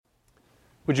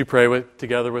Would you pray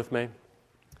together with me?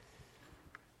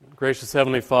 Gracious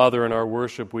Heavenly Father, in our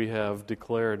worship we have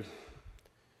declared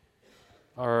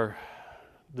our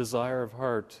desire of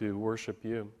heart to worship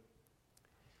you.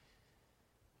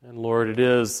 And Lord, it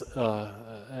is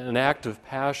an act of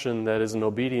passion that is an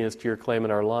obedience to your claim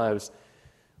in our lives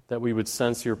that we would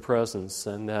sense your presence,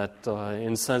 and that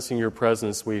in sensing your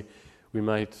presence we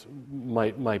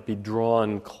might be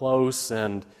drawn close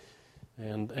and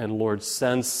Lord,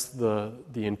 sense the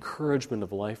encouragement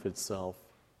of life itself.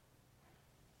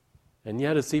 And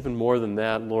yet it's even more than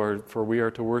that, Lord, for we are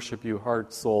to worship you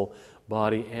heart, soul,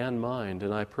 body, and mind.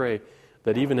 And I pray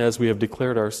that even as we have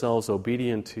declared ourselves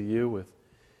obedient to you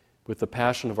with the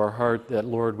passion of our heart, that,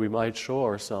 Lord, we might show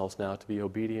ourselves now to be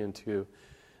obedient to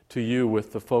you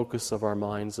with the focus of our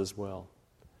minds as well.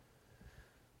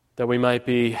 That we might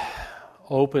be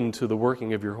open to the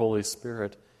working of your Holy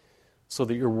Spirit, so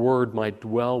that your word might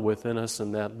dwell within us,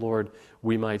 and that, Lord,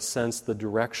 we might sense the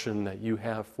direction that you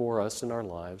have for us in our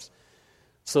lives,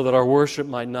 so that our worship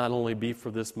might not only be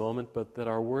for this moment, but that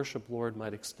our worship, Lord,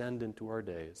 might extend into our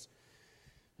days,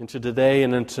 into today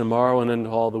and into tomorrow and into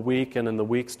all the week and in the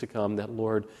weeks to come, that,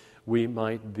 Lord, we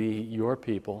might be your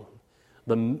people,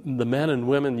 the men and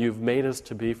women you've made us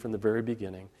to be from the very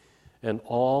beginning, and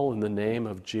all in the name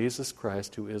of Jesus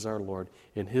Christ, who is our Lord.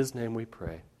 In his name we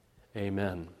pray.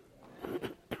 Amen.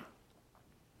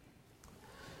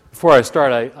 Before I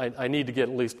start, I need to get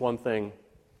at least one thing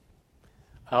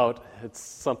out. It's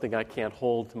something I can't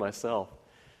hold to myself.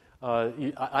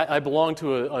 I belong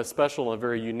to a special and a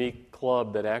very unique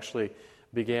club that actually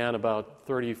began about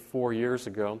 34 years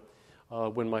ago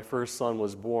when my first son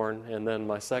was born, and then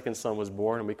my second son was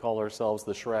born, and we call ourselves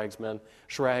the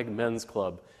Schrag Men's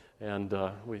Club. And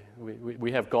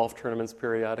we have golf tournaments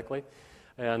periodically.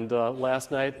 And last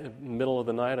night, in the middle of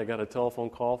the night, I got a telephone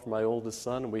call from my oldest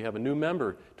son, and we have a new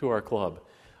member to our club,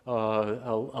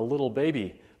 a little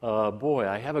baby boy.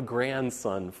 I have a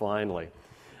grandson, finally.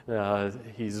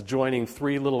 He's joining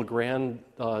 3 little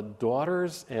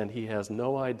granddaughters, and he has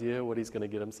no idea what he's going to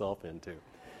get himself into.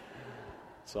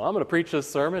 So I'm going to preach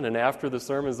this sermon, and after the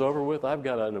sermon's over with, I've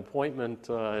got an appointment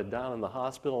down in the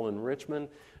hospital in Richmond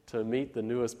to meet the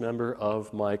newest member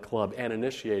of my club and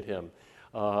initiate him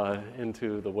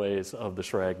into the ways of the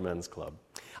Schrag Men's Club.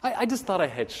 I just thought I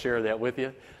had to share that with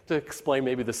you to explain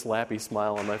maybe the slappy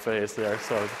smile on my face there.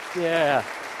 So, yeah.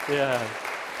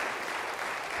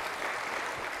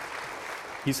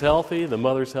 He's healthy, the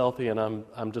mother's healthy, and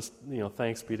I'm just,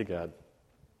 thanks be to God.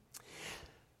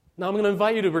 Now I'm going to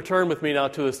invite you to return with me now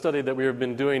to the study that we have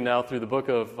been doing now through the book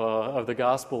of the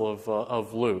Gospel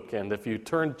of Luke. And if you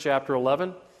turn to chapter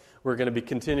 11, we're going to be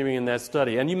continuing in that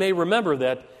study. And you may remember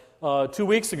that 2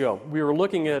 weeks ago, we were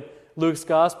looking at Luke's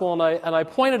Gospel, and I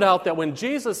pointed out that when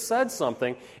Jesus said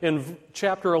something in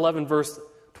chapter 11, verse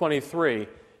 23,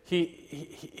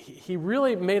 he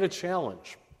really made a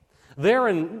challenge. There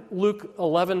in Luke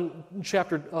 11,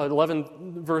 chapter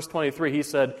 11, verse 23, he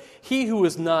said, "He who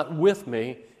is not with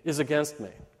me is against me,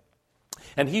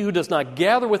 and he who does not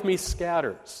gather with me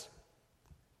scatters."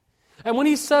 And when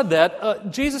he said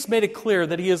that, Jesus made it clear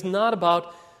that he is not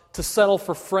about to settle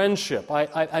for friendship.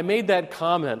 I made that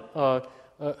comment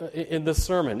in this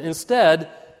sermon. Instead,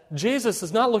 Jesus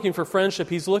is not looking for friendship.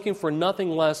 He's looking for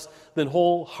nothing less than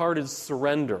wholehearted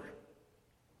surrender.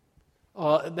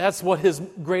 That's what his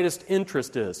greatest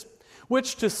interest is,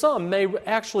 which to some may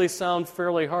actually sound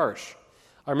fairly harsh.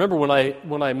 I remember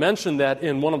when I mentioned that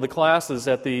in one of the classes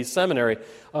at the seminary,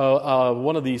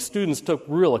 one of the students took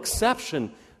real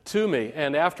exception to me,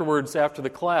 and afterwards, after the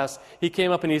class, he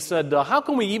came up and he said, how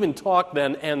can we even talk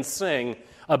then and sing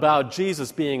about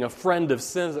Jesus being a friend of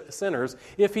sinners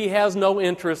if he has no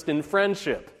interest in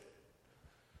friendship?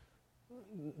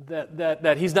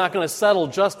 That he's not going to settle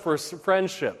just for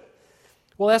friendship.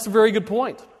 Well, that's a very good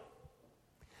point.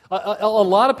 A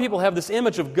lot of people have this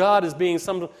image of God as being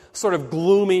some sort of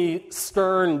gloomy,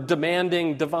 stern,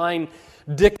 demanding, divine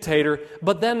dictator,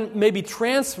 but then maybe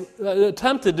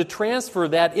tempted to transfer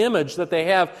that image that they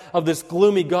have of this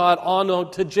gloomy God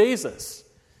onto Jesus.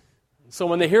 So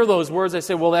when they hear those words, they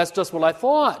say, well, that's just what I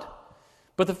thought.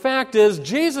 But the fact is,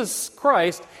 Jesus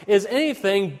Christ is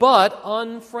anything but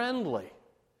unfriendly.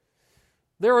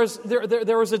 There is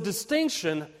a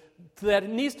distinction that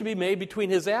needs to be made between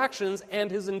his actions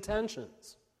and his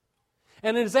intentions.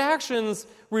 And his actions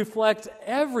reflect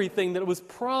everything that was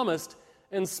promised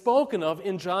and spoken of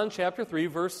in John chapter 3,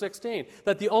 verse 16,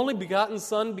 that the only begotten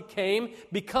Son became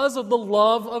because of the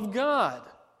love of God.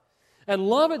 And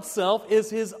love itself is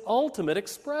his ultimate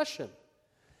expression.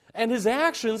 And his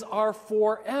actions are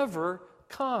forever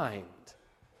kind.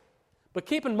 But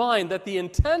keep in mind that the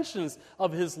intentions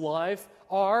of his life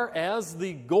are, as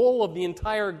the goal of the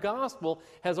entire gospel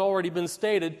has already been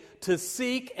stated, to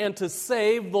seek and to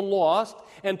save the lost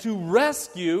and to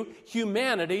rescue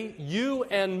humanity, you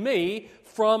and me,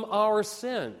 from our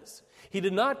sins. He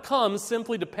did not come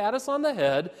simply to pat us on the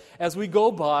head as we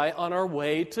go by on our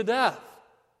way to death.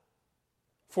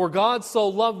 For God so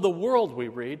loved the world, we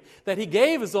read, that he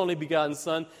gave his only begotten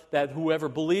Son, that whoever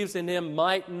believes in him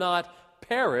might not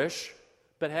perish,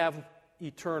 but have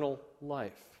eternal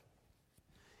life.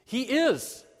 He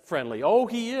is friendly. Oh,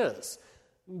 he is.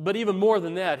 But even more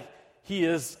than that, he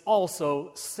is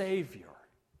also Savior.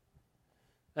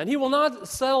 And he will not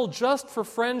settle just for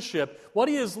friendship. What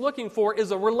he is looking for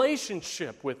is a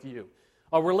relationship with you,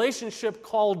 a relationship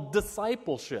called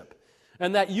discipleship,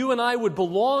 and that you and I would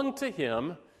belong to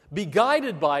him, be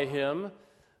guided by him,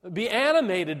 be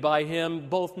animated by him,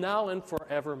 both now and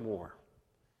forevermore.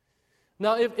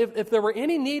 Now, if there were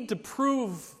any need to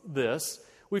prove this,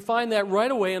 we find that right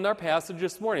away in our passage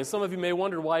this morning. Some of you may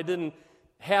wonder why I didn't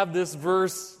have this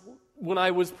verse when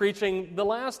I was preaching the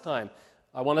last time.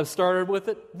 I want to start with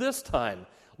it this time.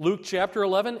 Luke chapter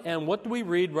 11, and what do we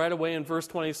read right away in verse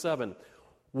 27?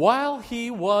 While he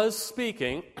was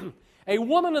speaking, a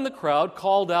woman in the crowd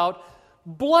called out,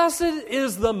 "Blessed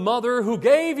is the mother who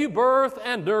gave you birth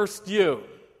and nursed you."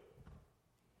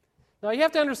 Now you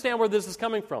have to understand where this is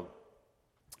coming from.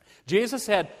 Jesus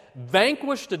had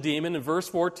vanquished a demon in verse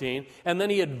 14, and then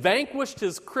he had vanquished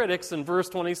his critics in verse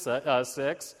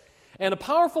 26, and a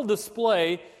powerful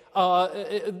display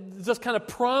just kind of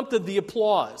prompted the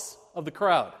applause of the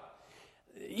crowd.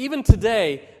 Even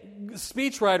today,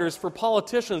 speechwriters for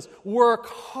politicians work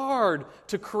hard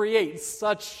to create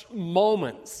such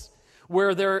moments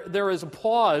where there is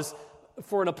applause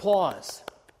for an applause.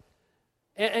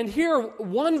 And here,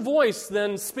 one voice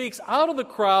then speaks out of the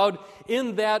crowd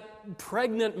in that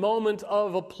pregnant moment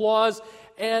of applause,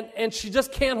 and she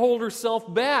just can't hold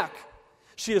herself back.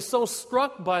 She is so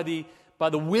struck by the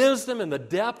wisdom and the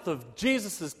depth of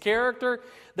Jesus' character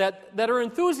that her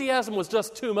enthusiasm was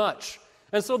just too much.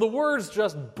 And so the words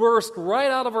just burst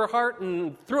right out of her heart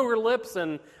and through her lips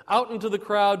and out into the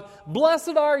crowd.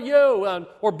 "Blessed are you,"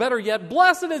 or better yet,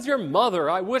 "Blessed is your mother.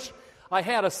 I wish I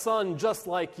had a son just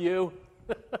like you."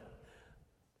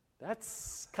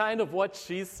 That's kind of what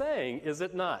she's saying, is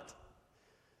it not?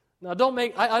 Now, I don't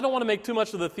want to make too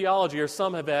much of the theology, or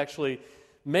some have actually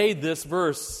made this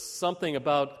verse something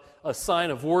about a sign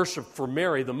of worship for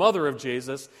Mary, the mother of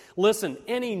Jesus. Listen,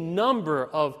 any number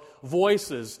of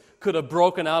voices could have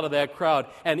broken out of that crowd,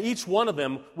 and each one of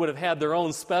them would have had their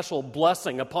own special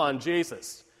blessing upon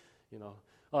Jesus.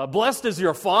 Blessed is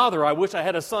your father. I wish I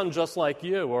had a son just like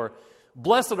you. Or,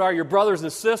 blessed are your brothers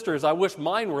and sisters. I wish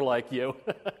mine were like you.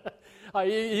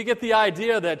 You get the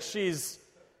idea that she's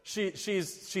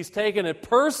taken it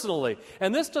personally,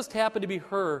 and this just happened to be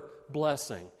her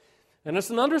blessing. And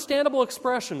it's an understandable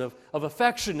expression of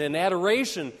affection and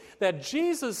adoration that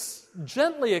Jesus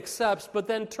gently accepts, but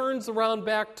then turns around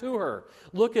back to her.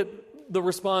 Look at the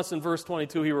response in verse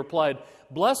 22. He replied,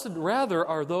 "Blessed rather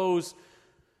are those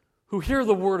who hear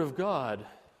the word of God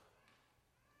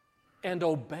and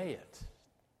obey it."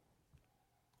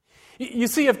 You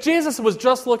see, if Jesus was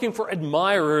just looking for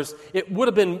admirers, it would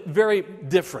have been very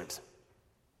different.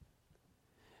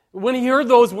 When he heard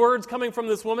those words coming from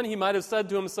this woman, he might have said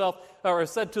to himself, or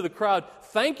said to the crowd,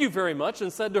 "Thank you very much,"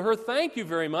 and said to her, "Thank you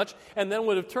very much," and then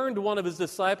would have turned to one of his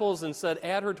disciples and said,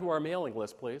 "Add her to our mailing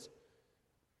list, please."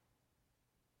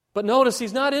 But notice,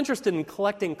 he's not interested in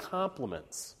collecting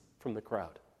compliments from the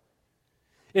crowd.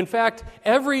 In fact,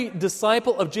 every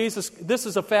disciple of Jesus, this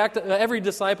is a fact that every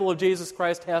disciple of Jesus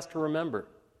Christ has to remember.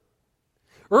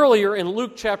 Earlier in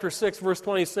Luke chapter 6, verse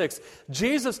 26,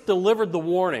 Jesus delivered the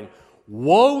warning,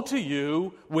 "Woe to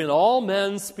you when all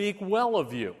men speak well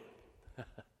of you."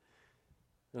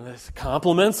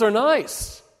 Compliments are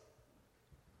nice,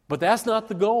 but that's not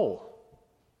the goal,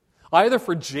 either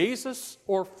for Jesus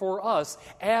or for us,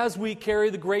 as we carry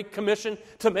the Great Commission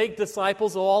to make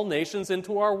disciples of all nations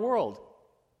into our world.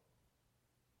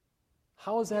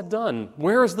 How is that done?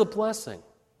 Where is the blessing?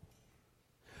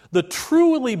 The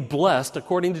truly blessed,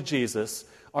 according to Jesus,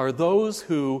 are those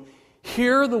who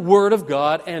hear the Word of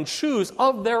God and choose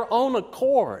of their own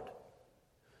accord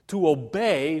to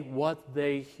obey what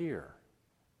they hear.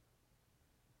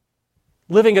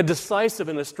 Living a decisive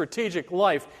and a strategic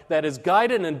life that is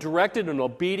guided and directed in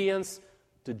obedience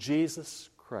to Jesus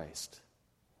Christ.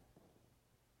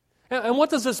 And what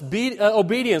does this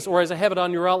obedience, or as I have it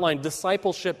on your outline,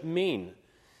 discipleship mean?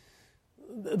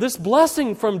 This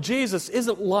blessing from Jesus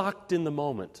isn't locked in the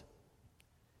moment.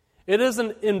 It is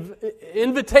an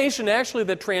invitation, actually,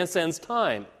 that transcends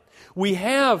time. We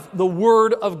have the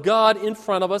Word of God in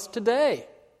front of us today.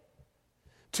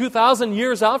 2,000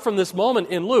 years out from this moment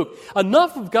in Luke,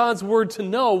 enough of God's Word to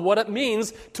know what it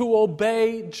means to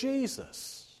obey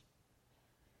Jesus.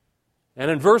 And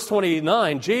in verse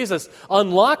 29, Jesus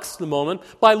unlocks the moment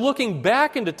by looking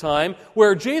back into time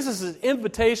where Jesus'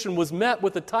 invitation was met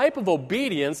with the type of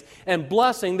obedience and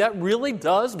blessing that really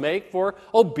does make for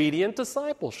obedient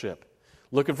discipleship.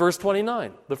 Look at verse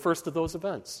 29, the first of those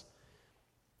events.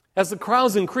 As the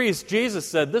crowds increased, Jesus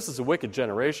said, "This is a wicked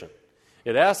generation.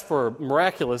 It asks for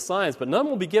miraculous signs, but none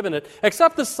will be given it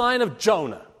except the sign of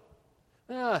Jonah.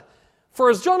 For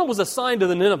as Jonah was a sign to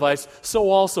the Ninevites, so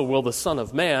also will the Son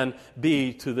of Man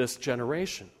be to this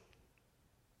generation."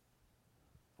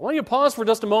 I want you to pause for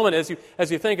just a moment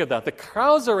as you think of that. The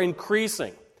crowds are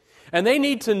increasing, and they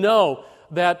need to know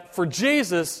that for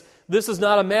Jesus, this is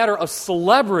not a matter of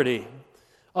celebrity,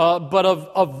 but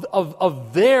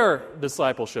of their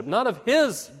discipleship. Not of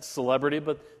his celebrity,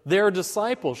 but their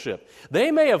discipleship. They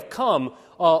may have come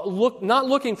not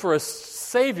looking for a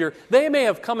Savior. They may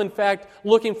have come, in fact,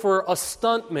 looking for a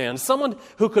stunt man, someone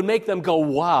who could make them go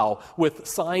wow with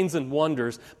signs and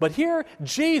wonders. But here,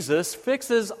 Jesus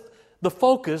fixes the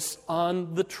focus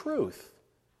on the truth.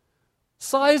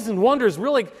 Signs and wonders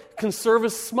really can serve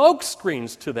as smoke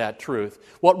screens to that truth.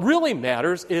 What really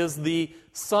matters is the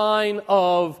sign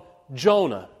of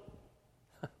Jonah.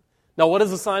 Now, what is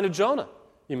the sign of Jonah?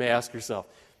 You may ask yourself.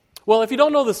 Well, if you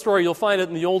don't know the story, you'll find it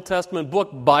in the Old Testament book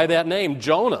by that name,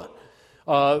 Jonah,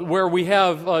 where we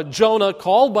have Jonah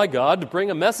called by God to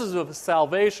bring a message of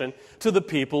salvation to the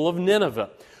people of Nineveh,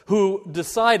 who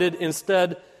decided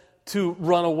instead to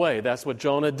run away. That's what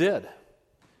Jonah did.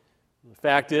 The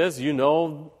fact is, you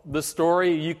know the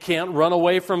story, you can't run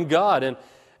away from God.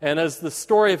 And as the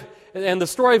story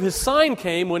of his sign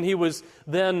came when he was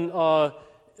then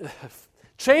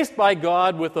chased by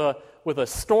God with a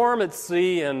storm at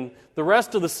sea, and the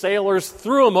rest of the sailors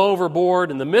threw him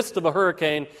overboard in the midst of a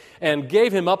hurricane and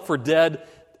gave him up for dead,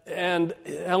 and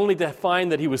only to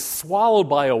find that he was swallowed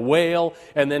by a whale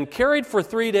and then carried for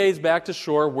 3 days back to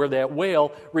shore where that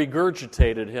whale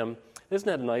regurgitated him. Isn't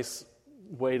that a nice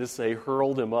way to say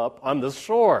hurled him up on the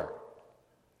shore?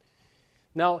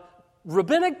 Now,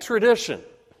 rabbinic tradition,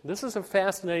 this is a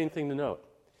fascinating thing to note,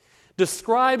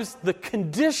 describes the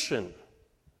condition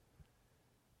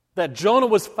that Jonah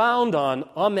was found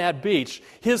on that beach,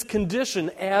 his condition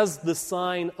as the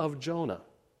sign of Jonah.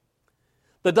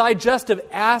 The digestive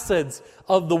acids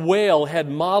of the whale had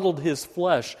mottled his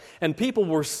flesh, and people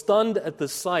were stunned at the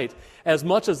sight as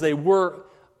much as they were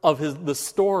of the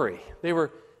story.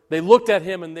 They looked at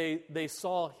him and they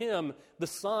saw him, the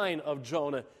sign of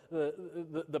Jonah,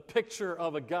 the picture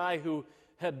of a guy who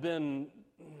had been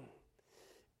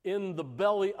in the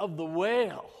belly of the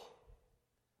whale.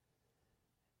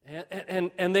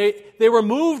 And they were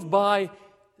moved by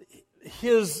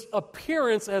his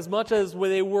appearance as much as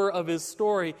they were of his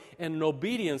story, and in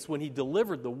obedience when he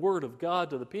delivered the word of God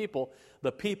to the people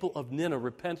of Nineveh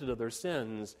repented of their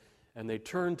sins, and they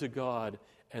turned to God,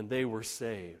 and they were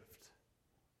saved.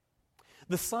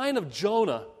 The sign of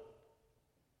Jonah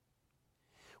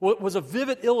was a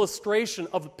vivid illustration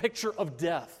of a picture of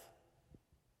death.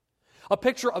 A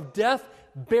picture of death,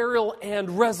 burial,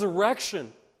 and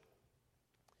resurrection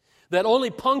that only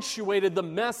punctuated the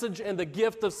message and the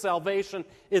gift of salvation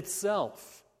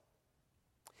itself.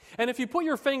 And if you put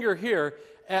your finger here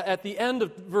at the end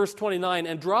of verse 29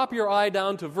 and drop your eye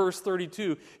down to verse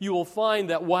 32, you will find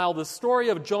that while the story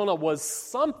of Jonah was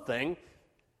something,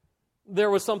 there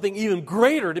was something even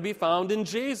greater to be found in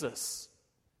Jesus.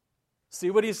 See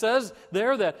what he says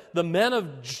there? That the men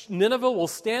of Nineveh will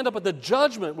stand up at the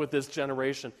judgment with this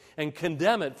generation and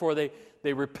condemn it, for they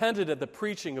repented at the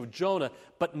preaching of Jonah.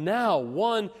 But now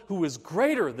one who is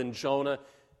greater than Jonah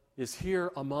is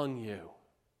here among you.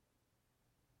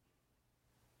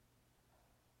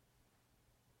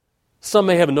 Some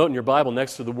may have a note in your Bible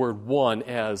next to the word one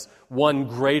as one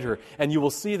greater, and you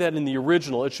will see that in the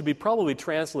original. It should be probably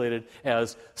translated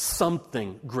as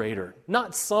something greater,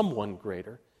 not someone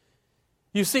greater.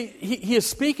 You see, he is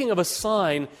speaking of a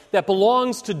sign that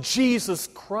belongs to Jesus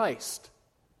Christ.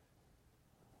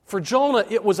 For Jonah,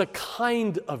 it was a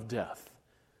kind of death.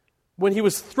 When he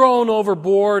was thrown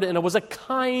overboard, and it was a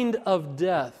kind of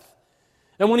death.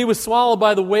 And when he was swallowed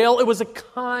by the whale, it was a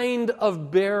kind of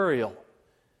burial.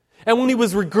 And when he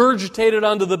was regurgitated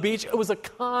onto the beach, it was a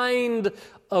kind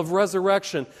of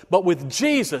resurrection. But with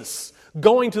Jesus,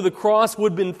 going to the cross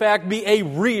would in fact be a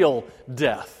real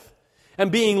death.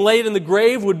 And being laid in the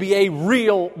grave would be a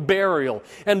real burial.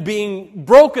 And being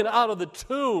broken out of the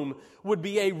tomb would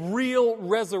be a real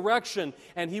resurrection.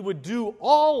 And he would do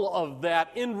all of that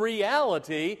in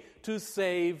reality to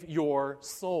save your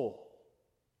soul.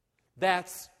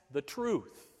 That's the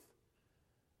truth.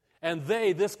 And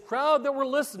this crowd that were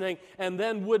listening and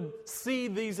then would see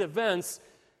these events,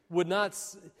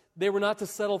 they were not to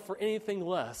settle for anything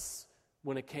less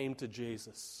when it came to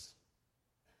Jesus.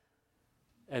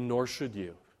 And nor should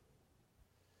you.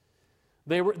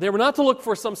 They were not to look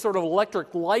for some sort of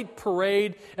electric light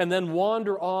parade and then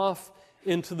wander off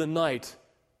into the night,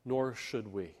 nor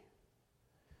should we.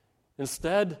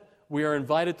 Instead, we are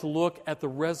invited to look at the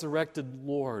resurrected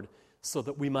Lord so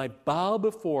that we might bow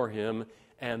before him,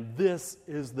 and this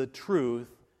is the truth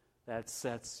that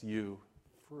sets you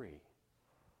free.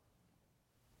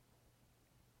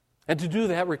 And to do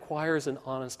that requires an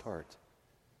honest heart.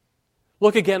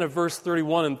 Look again at verse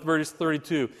 31 and verse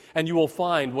 32, and you will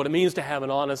find what it means to have an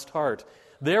honest heart.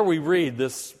 There we read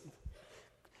this,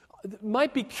 it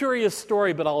might be a curious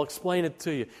story, but I'll explain it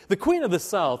to you. The Queen of the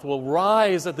South will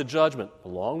rise at the judgment,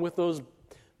 along with those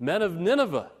men of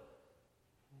Nineveh.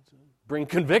 Bring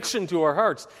conviction to our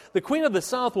hearts. The Queen of the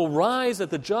South will rise at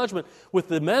the judgment with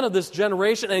the men of this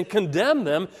generation and condemn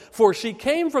them, for she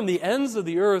came from the ends of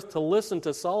the earth to listen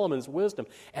to Solomon's wisdom.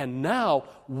 And now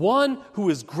one who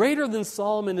is greater than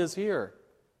Solomon is here.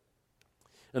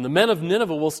 And the men of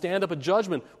Nineveh will stand up at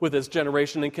judgment with this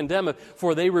generation and condemn it,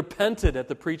 for they repented at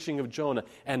the preaching of Jonah.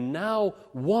 And now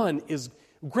one is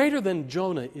greater than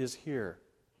Jonah is here.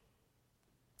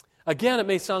 Again, it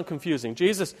may sound confusing.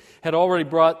 Jesus had already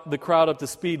brought the crowd up to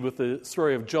speed with the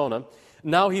story of Jonah.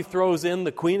 Now he throws in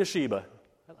the Queen of Sheba.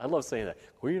 I love saying that,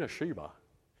 Queen of Sheba.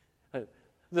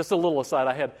 Just a little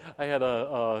aside, I had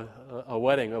a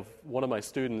wedding of one of my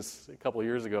students a couple of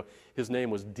years ago. His name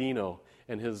was Dino,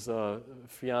 and his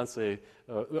fiancée,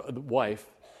 wife,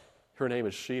 her name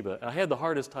is Sheba. I had the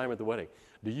hardest time at the wedding.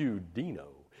 Do you, Dino,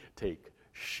 take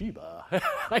Sheba?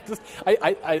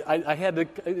 I had to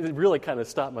really kind of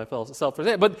stop myself for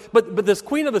that. But this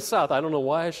Queen of the South, I don't know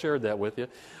why I shared that with you.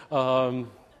 But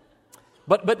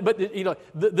you know,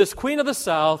 this Queen of the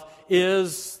South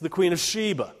is the Queen of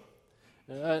Sheba.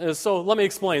 So let me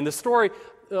explain. The story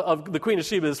of the Queen of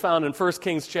Sheba is found in 1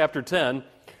 Kings chapter 10,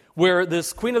 where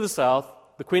this Queen of the South,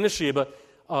 the Queen of Sheba,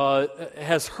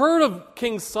 has heard of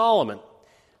King Solomon,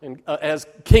 and as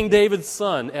King David's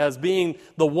son, as being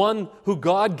the one who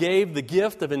God gave the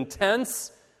gift of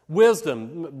intense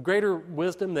wisdom, greater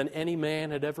wisdom than any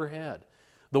man had ever had.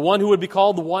 The one who would be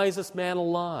called the wisest man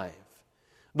alive.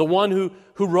 The one who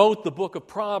wrote the book of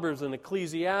Proverbs and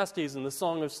Ecclesiastes and the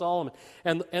Song of Solomon.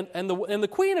 And the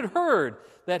queen had heard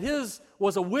that his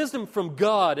was a wisdom from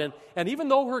God. And even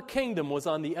though her kingdom was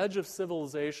on the edge of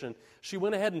civilization, she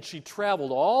went ahead and she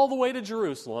traveled all the way to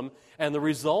Jerusalem. And the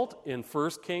result, in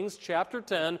 1 Kings chapter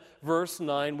 10, verse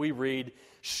 9, we read,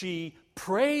 she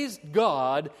praised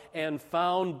God and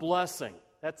found blessing.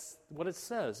 That's what it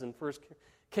says in 1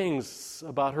 Kings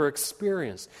about her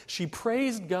experience. She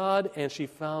praised God and she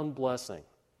found blessing.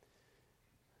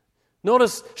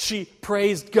 Notice she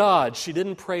praised God. She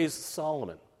didn't praise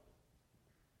Solomon.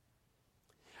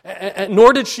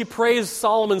 Nor did she praise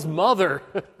Solomon's mother.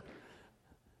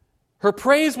 Her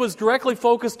praise was directly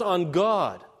focused on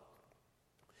God.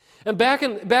 And back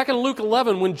in Luke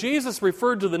 11, when Jesus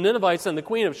referred to the Ninevites and the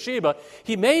Queen of Sheba,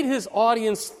 he made his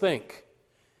audience think.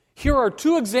 Here are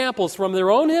two examples from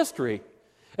their own history.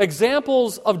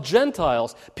 Examples of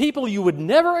Gentiles, people you would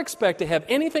never expect to have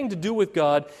anything to do with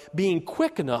God, being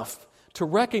quick enough to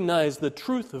recognize the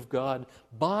truth of God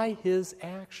by his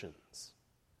actions.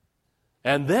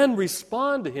 And then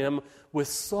respond to him with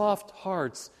soft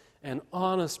hearts and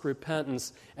honest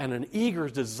repentance and an eager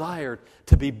desire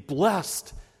to be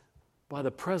blessed by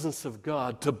the presence of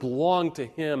God, to belong to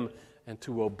him and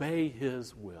to obey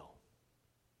his will.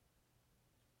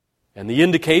 And the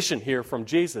indication here from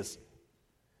Jesus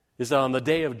is that on the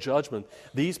day of judgment,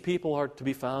 these people are to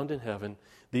be found in heaven.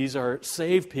 These are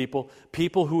saved people,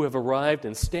 people who have arrived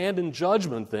and stand in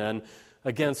judgment then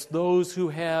against those who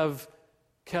have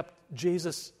kept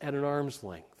Jesus at an arm's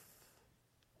length,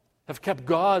 have kept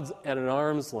God at an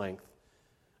arm's length.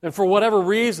 And for whatever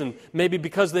reason, maybe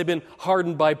because they've been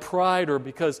hardened by pride or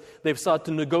because they've sought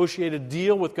to negotiate a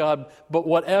deal with God, but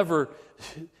whatever,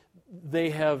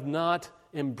 they have not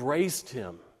embraced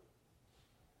him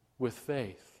with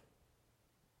faith.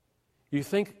 You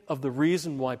think of the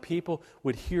reason why people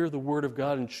would hear the word of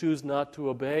God and choose not to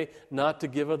obey, not to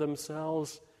give of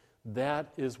themselves?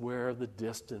 That is where the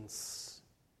distance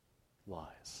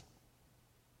lies.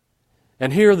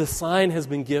 And here the sign has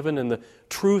been given and the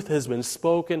truth has been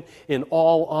spoken in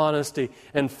all honesty.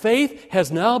 And faith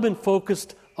has now been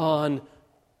focused on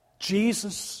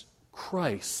Jesus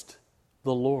Christ,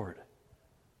 the Lord.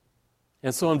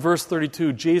 And so in verse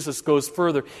 32, Jesus goes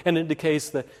further and indicates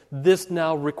that this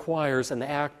now requires an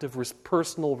act of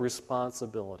personal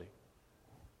responsibility.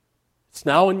 It's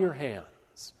now in your hands.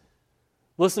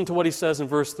 Listen to what he says in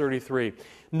verse 33.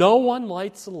 No one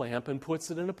lights a lamp and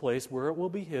puts it in a place where it will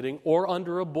be hidden or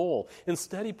under a bowl.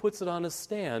 Instead, he puts it on a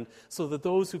stand so that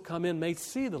those who come in may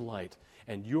see the light.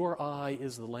 And your eye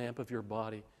is the lamp of your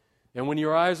body. And when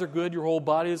your eyes are good, your whole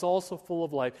body is also full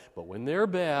of light. But when they're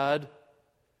bad,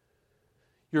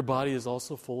 your body is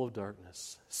also full of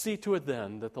darkness. See to it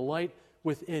then that the light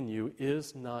within you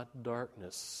is not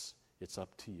darkness. It's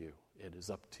up to you. It is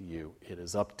up to you. It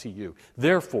is up to you.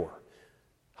 Therefore,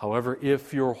 however,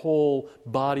 if your whole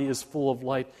body is full of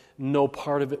light, no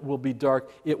part of it will be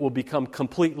dark. It will become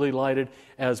completely lighted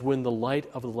as when the light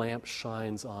of the lamp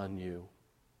shines on you.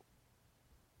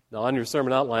 Now, on your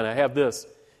sermon outline, I have this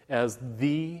as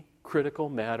the critical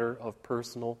matter of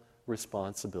personal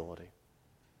responsibility.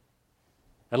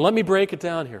 And let me break it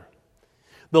down here.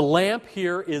 The lamp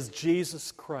here is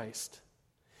Jesus Christ.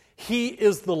 He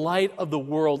is the light of the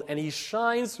world, and He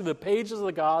shines through the pages of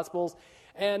the Gospels,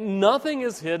 and nothing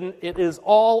is hidden. It is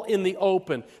all in the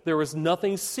open. There is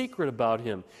nothing secret about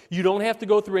Him. You don't have to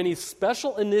go through any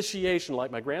special initiation like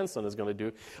my grandson is going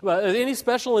to do, any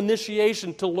special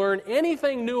initiation to learn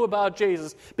anything new about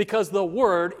Jesus, because the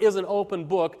Word is an open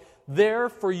book there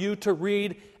for you to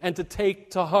read and to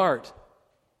take to heart.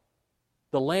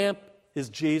 The lamp is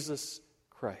Jesus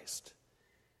Christ.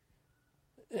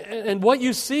 And what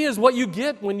you see is what you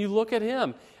get when you look at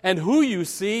Him. And who you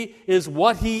see is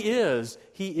what He is.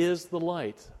 He is the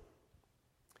light.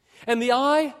 And the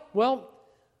eye, well,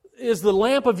 is the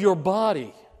lamp of your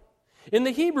body. In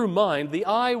the Hebrew mind, the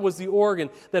eye was the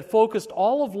organ that focused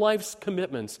all of life's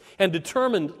commitments and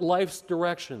determined life's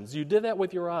directions. You did that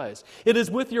with your eyes. It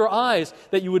is with your eyes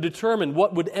that you would determine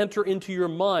what would enter into your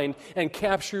mind and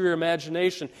capture your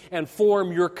imagination and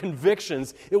form your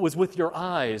convictions. It was with your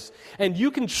eyes. And you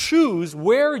can choose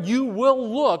where you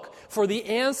will look for the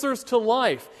answers to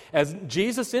life. As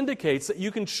Jesus indicates, that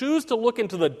you can choose to look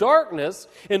into the darkness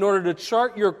in order to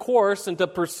chart your course and to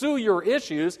pursue your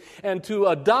issues and to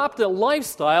adopt a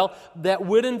lifestyle that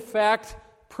would in fact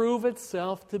prove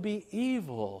itself to be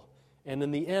evil and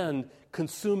in the end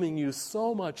consuming you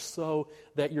so much so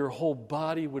that your whole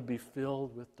body would be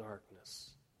filled with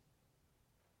darkness.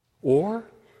 Or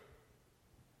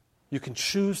you can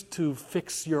choose to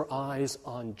fix your eyes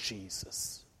on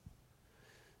Jesus.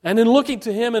 And in looking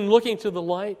to Him and looking to the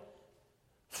light,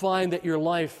 find that your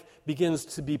life begins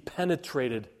to be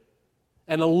penetrated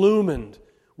and illumined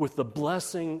with the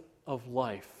blessing of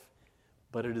life.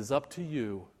 But it is up to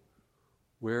you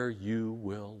where you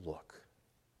will look.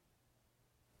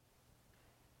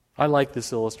 I like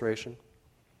this illustration.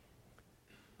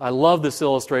 I love this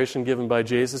illustration given by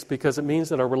Jesus because it means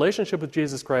that our relationship with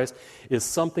Jesus Christ is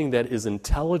something that is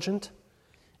intelligent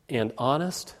and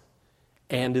honest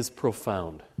and is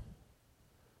profound.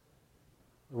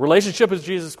 Relationship with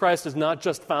Jesus Christ is not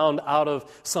just found out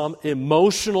of some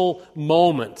emotional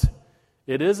moment.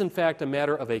 It is, in fact, a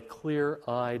matter of a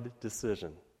clear-eyed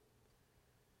decision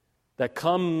that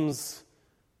comes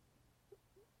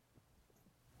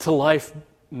to life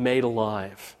made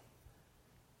alive.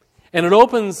 And it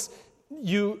opens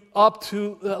you up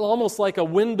to almost like a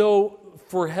window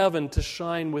for heaven to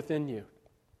shine within you.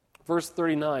 Verse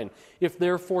 39, if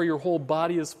therefore your whole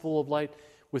body is full of light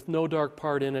with no dark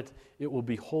part in it, it will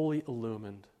be wholly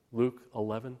illumined. Luke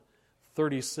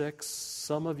 11:36.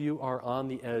 Some of you are on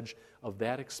the edge of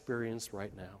that experience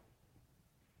right now.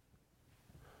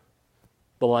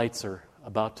 The lights are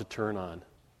about to turn on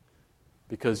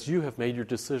because you have made your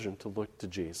decision to look to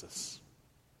Jesus.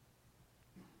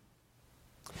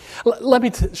 Let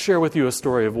me share with you a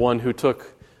story of one who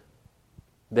took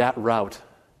that route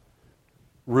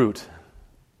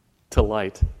to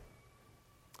light.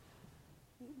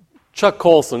 Chuck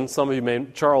Colson,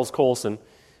 Charles Colson,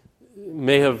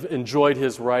 may have enjoyed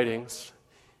his writings.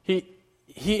 He,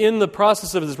 in the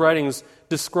process of his writings,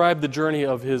 described the journey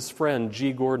of his friend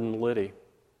G. Gordon Liddy,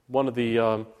 one of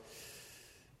the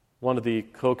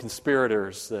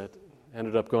co-conspirators that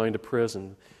ended up going to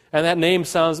prison. And that name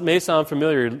may sound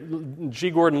familiar. G.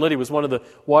 Gordon Liddy was one of the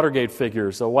Watergate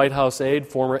figures, a White House aide,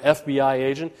 former FBI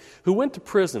agent, who went to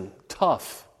prison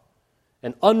tough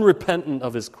and unrepentant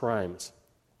of his crimes.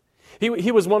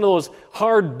 He was one of those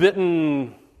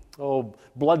hard-bitten,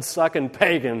 blood-sucking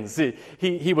pagans.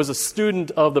 He was a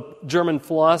student of the German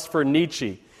philosopher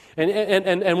Nietzsche.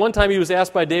 And one time he was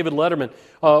asked by David Letterman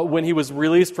when he was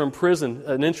released from prison,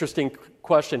 an interesting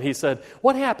question. He said,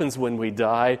 "What happens when we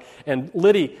die?" And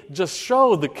Liddy just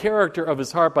showed the character of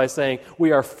his heart by saying,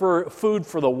 "We are food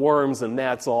for the worms, and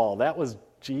that's all." That was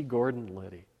G. Gordon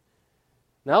Liddy.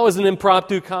 Now, it was an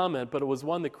impromptu comment, but it was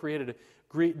one that created a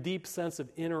great, deep sense of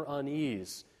inner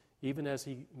unease, even as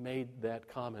he made that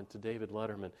comment to David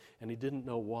Letterman, and he didn't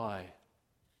know why.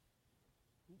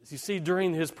 You see,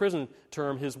 during his prison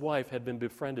term, his wife had been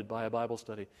befriended by a Bible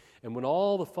study. And when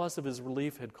all the fuss of his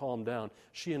relief had calmed down,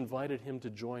 she invited him to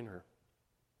join her.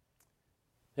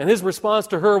 And his response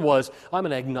to her was, "I'm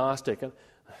an agnostic,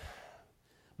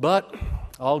 but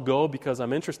I'll go because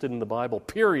I'm interested in the Bible,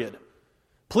 period.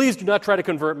 Please do not try to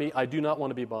convert me. I do not want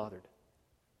to be bothered."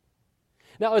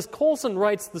 Now, as Colson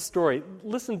writes the story,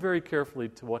 listen very carefully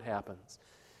to what happens.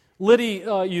 Liddy,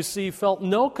 you see, felt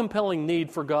no compelling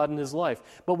need for God in his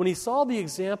life. But when he saw the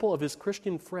example of his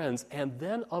Christian friends and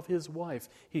then of his wife,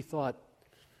 he thought,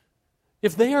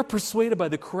 if they are persuaded by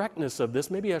the correctness of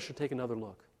this, maybe I should take another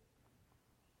look.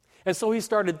 And so he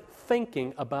started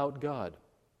thinking about God.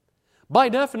 By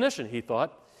definition, he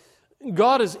thought,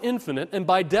 God is infinite, and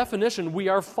by definition, we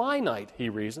are finite, he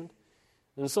reasoned.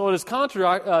 And so it is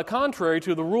contrary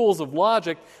to the rules of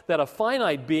logic that a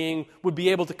finite being would be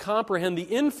able to comprehend the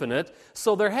infinite,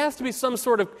 so there has to be some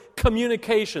sort of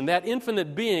communication. That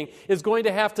infinite being is going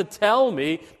to have to tell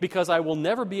me because I will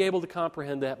never be able to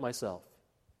comprehend that myself.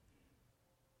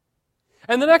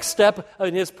 And the next step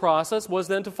in his process was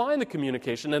then to find the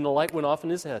communication, and the light went off in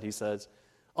his head. He says,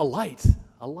 a light,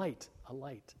 a light, a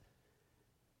light.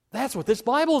 That's what this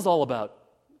Bible is all about,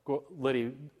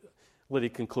 Liddy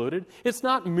concluded. It's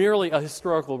not merely a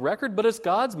historical record, but it's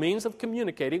God's means of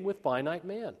communicating with finite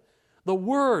man. The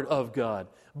Word of God.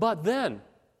 But then,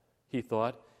 he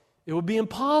thought, it would be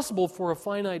impossible for a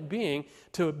finite being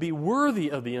to be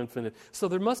worthy of the infinite. So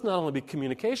there must not only be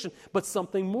communication, but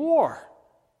something more.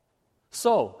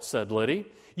 So, said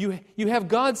Liddy, you have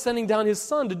God sending down His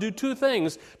Son to do two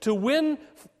things: to win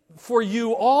for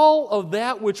you all of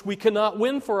that which we cannot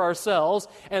win for ourselves,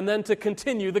 and then to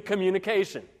continue the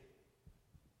communication.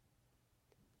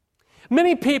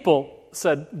 Many people,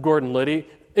 said Gordon Liddy,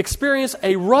 experience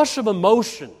a rush of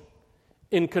emotion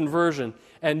in conversion,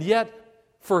 and yet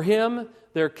for him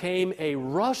there came a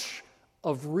rush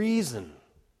of reason.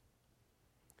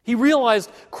 He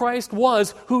realized Christ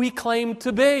was who he claimed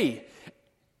to be.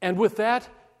 And with that,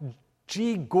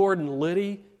 G. Gordon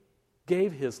Liddy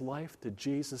gave his life to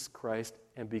Jesus Christ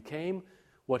and became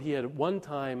what he had at one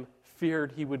time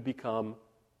feared he would become,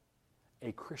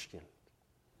 a Christian.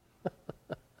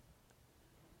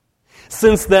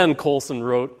 Since then, Colson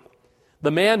wrote,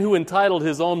 the man who entitled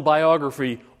his own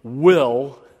biography,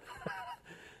 Will,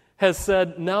 has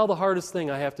said, now the hardest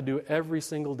thing I have to do every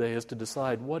single day is to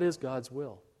decide what is God's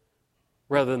will,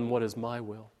 rather than what is my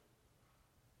will.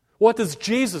 What does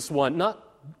Jesus want, not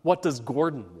what does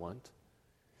Gordon want?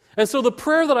 And so the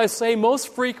prayer that I say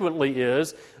most frequently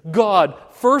is, God,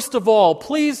 first of all,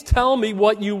 please tell me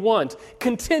what you want.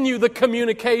 Continue the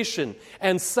communication.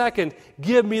 And second,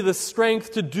 give me the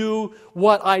strength to do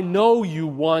what I know you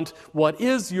want, what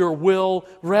is your will,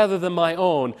 rather than my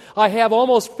own. I have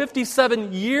almost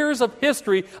 57 years of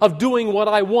history of doing what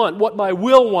I want, what my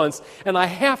will wants, and I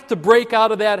have to break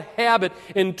out of that habit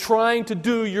in trying to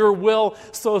do your will,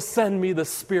 so send me the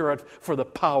Spirit for the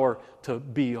power to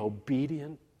be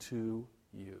obedient to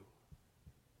you.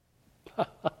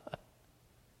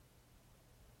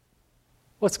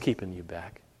 What's keeping you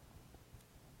back?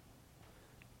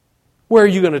 Where are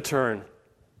you going to turn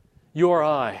your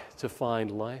eye to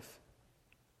find life?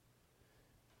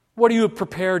 What are you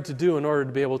prepared to do in order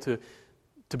to be able to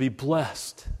be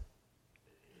blessed?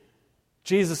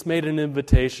 Jesus made an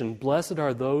invitation. Blessed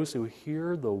are those who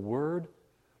hear the word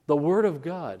of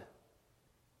God,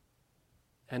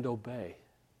 and obey.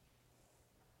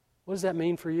 What does that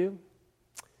mean for you?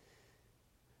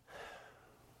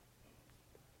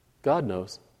 God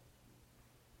knows.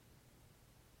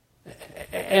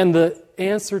 And the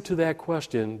answer to that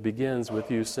question begins with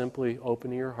you simply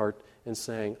opening your heart and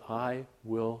saying, I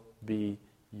will be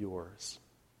yours.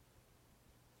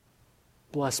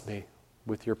 Bless me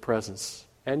with your presence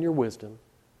and your wisdom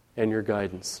and your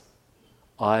guidance.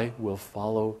 I will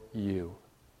follow you.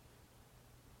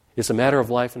 It's a matter of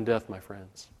life and death, my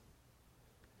friends.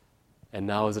 And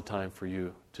now is the time for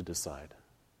you to decide.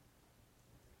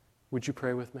 Would you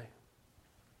pray with me?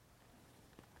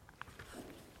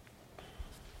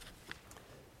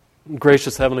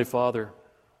 Gracious Heavenly Father,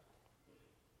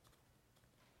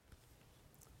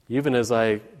 even as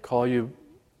I call you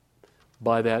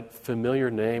by that familiar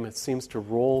name, it seems to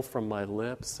roll from my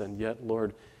lips, and yet,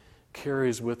 Lord,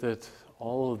 carries with it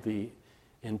all of the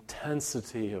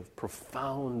intensity of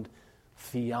profound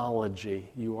theology.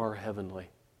 You are heavenly.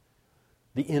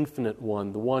 The infinite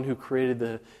one, the one who created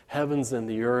the heavens and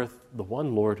the earth, the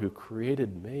one, Lord, who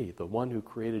created me, the one who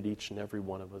created each and every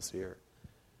one of us here.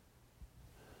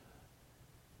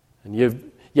 And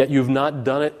yet you've not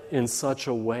done it in such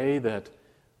a way that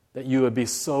you would be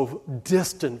so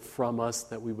distant from us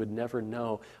that we would never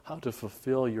know how to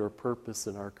fulfill your purpose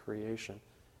in our creation.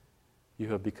 You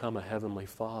have become a heavenly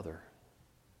Father.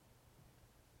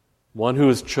 One who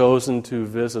has chosen to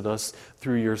visit us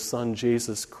through your Son,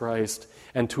 Jesus Christ,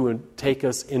 and to take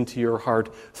us into your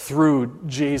heart through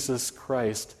Jesus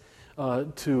Christ,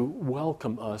 to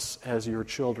welcome us as your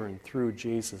children through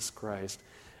Jesus Christ.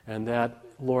 And that,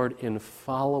 Lord, in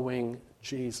following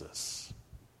Jesus,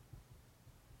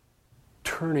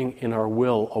 turning in our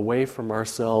will away from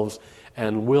ourselves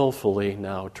and willfully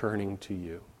now turning to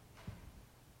you.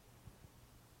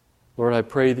 Lord, I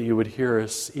pray that you would hear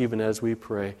us even as we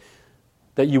pray,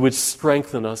 that you would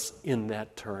strengthen us in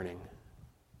that turning.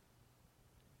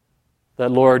 That,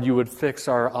 Lord, you would fix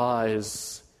our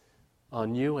eyes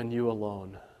on you and you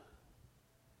alone.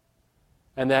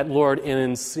 And that, Lord,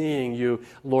 in seeing you,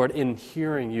 Lord, in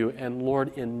hearing you, and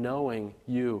Lord, in knowing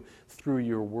you through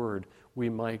your word, we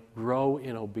might grow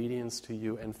in obedience to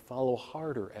you and follow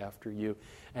harder after you,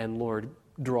 and Lord,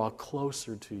 draw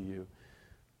closer to you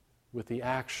with the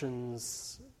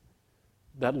actions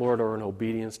that, Lord, are in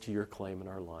obedience to your claim in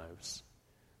our lives.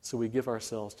 So we give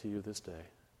ourselves to you this day.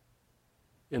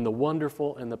 In the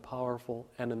wonderful and the powerful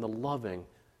and in the loving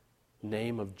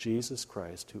name of Jesus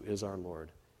Christ, who is our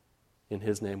Lord. In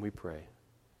his name we pray.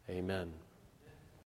 Amen.